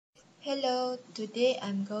Hello, today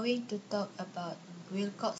I'm going to talk about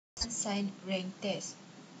Wilcoxon Signed Rank Test.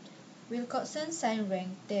 Wilcoxon Signed Rank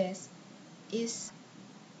Test is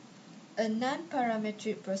a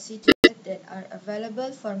non-parametric procedure that are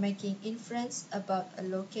available for making inference about a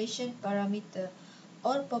location parameter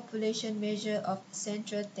or population measure of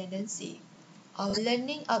central tendency. Our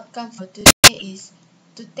learning outcome for today is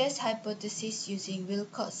to test hypotheses using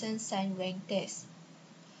Wilcoxon Signed Rank Test.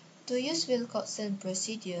 To use Wilcoxon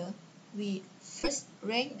procedure, we first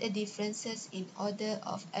rank the differences in order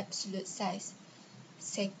of absolute size.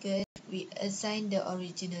 Second, we assign the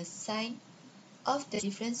original sign of the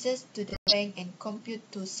differences to the rank and compute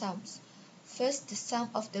two sums. First, the sum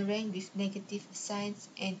of the rank with negative signs,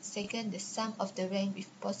 and second, the sum of the rank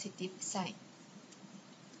with positive sign.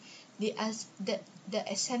 The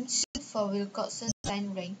assumption for Wilcoxon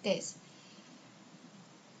Signed Rank Test.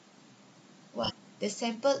 1. The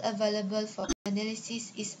sample available for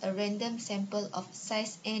analysis is a random sample of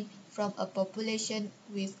size n from a population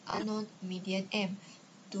with unknown median m.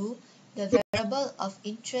 2. The variable of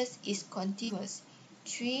interest is continuous.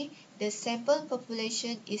 3. The sample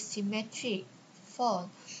population is symmetric. 4.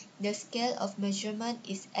 The scale of measurement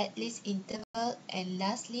is at least interval. And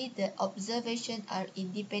lastly, the observations are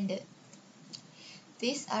independent.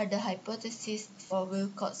 These are the hypotheses for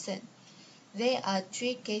Wilcoxon. There are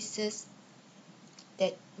three cases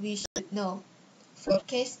that we should know. For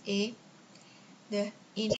case A,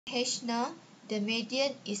 in H0, the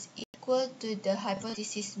median is equal to the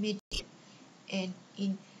hypothesis median, and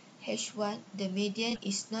in H1, the median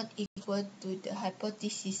is not equal to the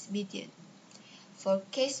hypothesis median. For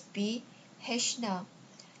case B, H0,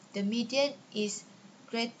 the median is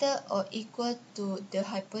greater or equal to the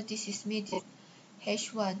hypothesis median.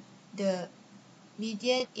 H1, the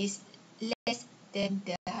median is less than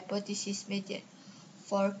the hypothesis median.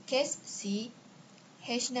 For case C,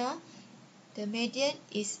 H0, the median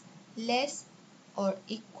is less or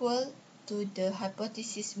equal to the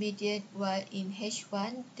hypothesis median, while in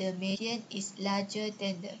H1, the median is larger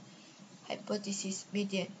than the hypothesis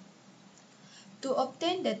median. To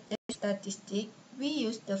obtain the test statistic, we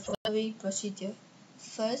use the following procedure.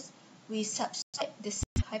 First, we subtract the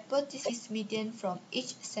hypothesis median from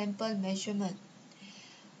each sample measurement.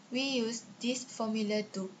 We use this formula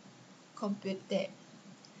to compute that,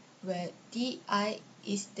 where di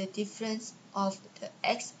is the difference of the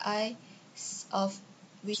xi of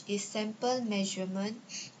which is sample measurement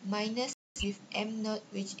minus with m0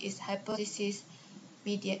 which is hypothesis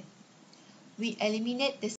median. We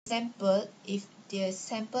eliminate the sample if the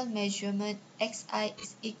sample measurement xi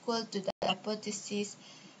is equal to the hypothesis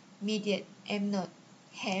median m0.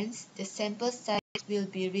 Hence, the sample size will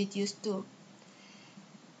be reduced too.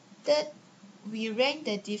 Third, we rank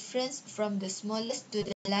the difference from the smallest to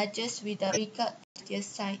the largest without regard to their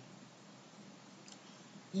sign.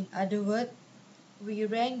 In other words, we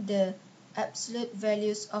rank the absolute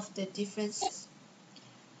values of the differences.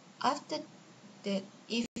 After that,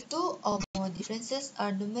 if two or more differences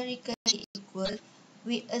are numerically equal,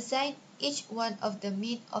 we assign each one of the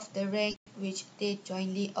mean of the rank which they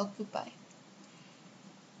jointly occupy.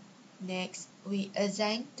 Next, we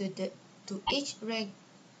assign to each rank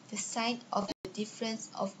the sign of the difference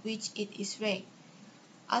of which it is ranked.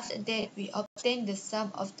 After that, we obtain the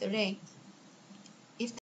sum of the rank.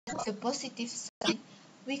 If the sum of the positive sign,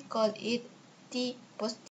 we call it T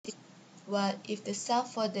positive, while if the sum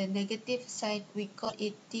for the negative sign, we call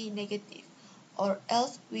it T negative, or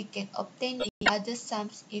else we can obtain the other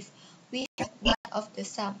sums if we have one of the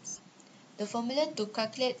sums. The formula to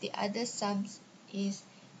calculate the other sums is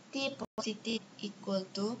T positive equal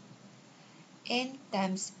to n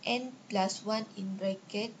times n plus 1 in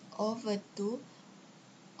bracket over 2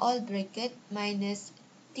 all bracket minus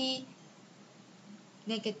T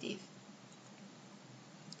negative.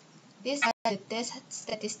 These are the test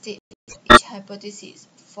statistics for each hypothesis.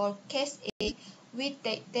 For case A, we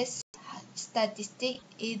take test statistic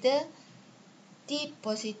either T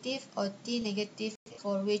positive or T negative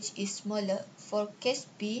for which is smaller. For case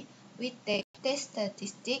B, we take test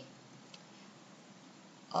statistic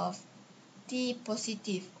of T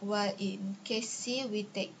positive, while in case C, we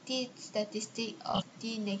take T statistic of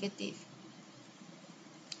T negative.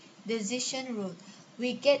 Decision rule.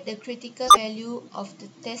 We get the critical value of the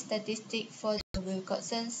test statistic for the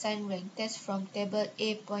Wilcoxon Signed Rank test from table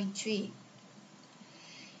A.3.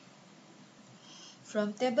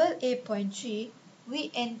 From table A.3,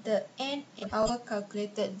 we enter n and our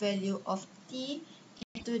calculated value of T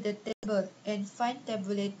into the table and find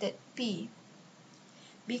tabulated P.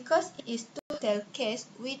 Because it is two-tailed case,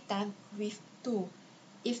 we time with 2.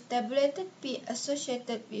 If tabulated P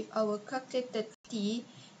associated with our calculated T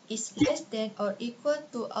is less than or equal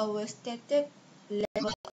to our stated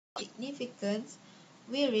level of significance,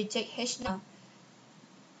 we reject H0.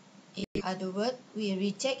 In other words, we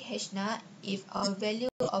reject H0 if our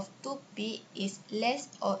value of 2p is less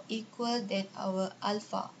or equal than our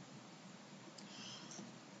alpha.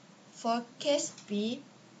 For case B,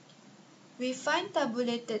 we find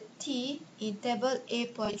tabulated T in table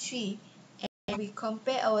A.3 and we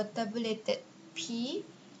compare our tabulated P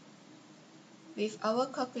with our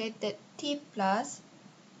calculated T plus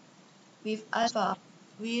with alpha.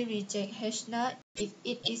 We reject H0 if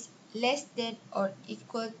it is less than or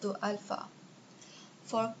equal to alpha.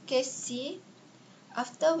 For case C,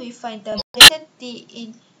 after we find tabulated T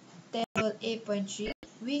in table A.3,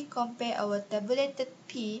 we compare our tabulated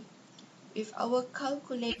P with our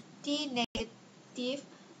calculated T negative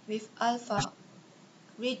with alpha.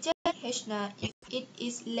 Reject H0 if it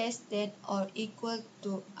is less than or equal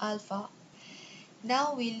to alpha.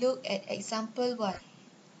 Now we look at example 1.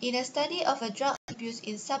 In a study of a drug abuse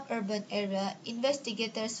in suburban area,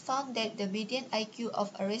 investigators found that the median IQ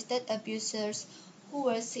of arrested abusers who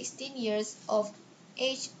were 16 years of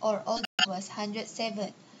age or older was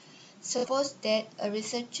 107. Suppose that a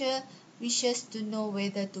researcher wishes to know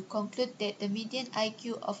whether to conclude that the median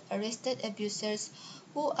IQ of arrested abusers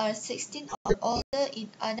who are 16 or older in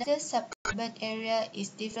another suburban area is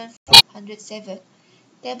different from 107.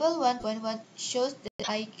 Table 1.1 shows the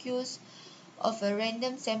IQs of a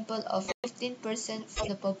random sample of 15 persons from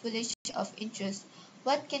the population of interest.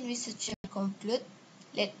 What can researchers conclude?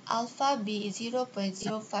 Let alpha be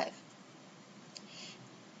 0.05.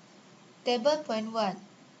 Table 1.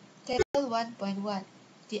 Table 1.1.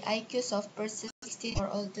 The IQs of persons 16 or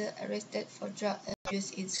older arrested for drug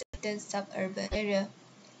abuse in certain suburban area.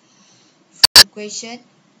 From the question,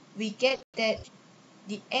 we get that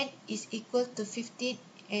the n is equal to 15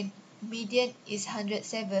 and median is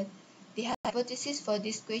 107. The hypothesis for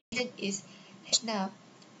this question is H0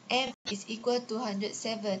 m is equal to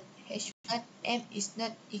 107. H1 m is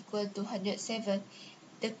not equal to 107.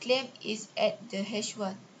 The claim is at the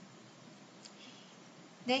H1.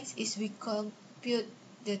 Next is we compute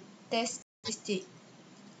the test statistic.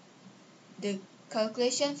 The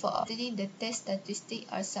calculation for obtaining the test statistic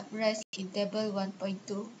are summarized in table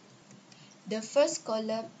 1.2. The first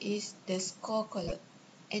column is the score column,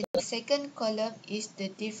 and the second column is the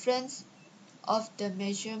difference of the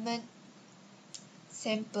measurement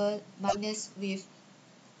sample minus with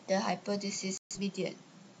the hypothesis median.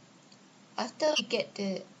 After we get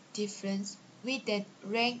the difference, we then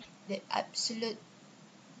rank the absolute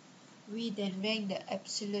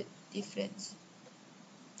difference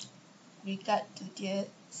regard to their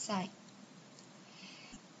sign.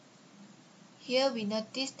 Here we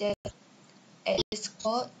notice that at the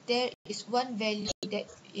score there is one value that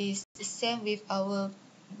is the same with our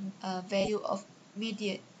value of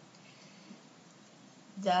median.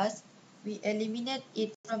 Thus, we eliminate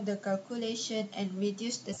it from the calculation and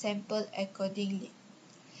reduce the sample accordingly.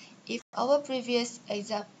 If our previous n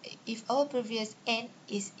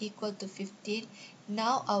is equal to 15,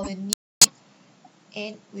 now our new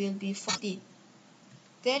n will be 14.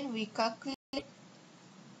 Then we calculate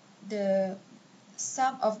the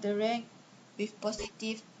sum of the rank with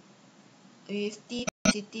t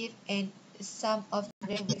positive and the sum of the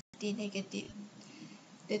rank with t negative.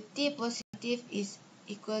 The t positive is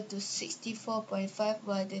equal to 64.5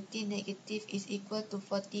 while the t negative is equal to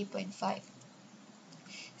 40.5.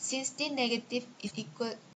 Since t negative is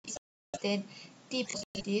equal than t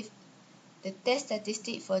positive, the test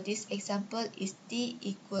statistic for this example is t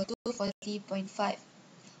equal to 40.5.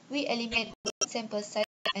 We eliminate one sample size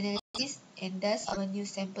analysis and thus our new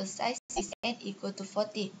sample size is n equal to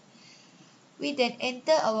 14. We then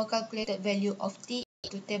enter our calculated value of t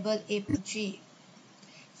into table A.3.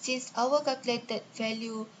 Since our calculated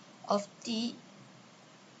value of t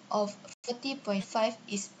of 40.5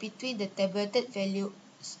 is between the tabulated values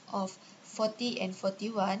of 40 and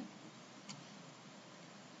 41,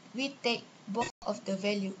 we take both of the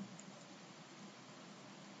value.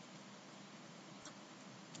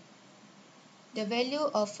 The value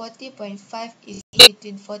of 40.5 is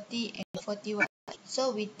between 40 and 41,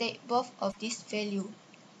 so we take both of this value.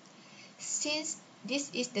 Since this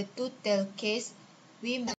is the two-tailed case,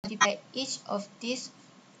 we multiply each of these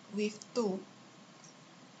with 2.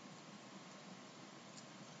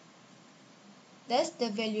 Thus, the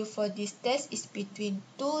value for this test is between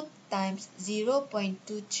 2 times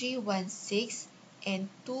 0.2316 and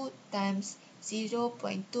 2 times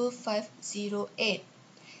 0.2508.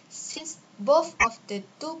 Since both of the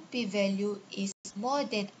two p-value is more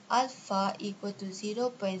than alpha equal to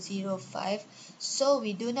 0.05, so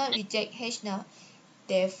we do not reject H0.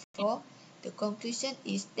 Therefore, the conclusion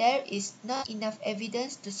is there is not enough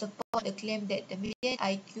evidence to support the claim that the median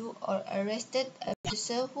IQ of arrested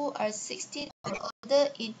abusers who are 16 or older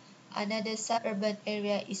in another suburban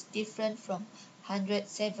area is different from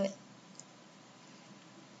 107.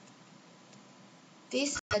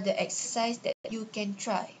 These are the exercises that you can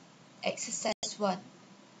try. Exercise 1.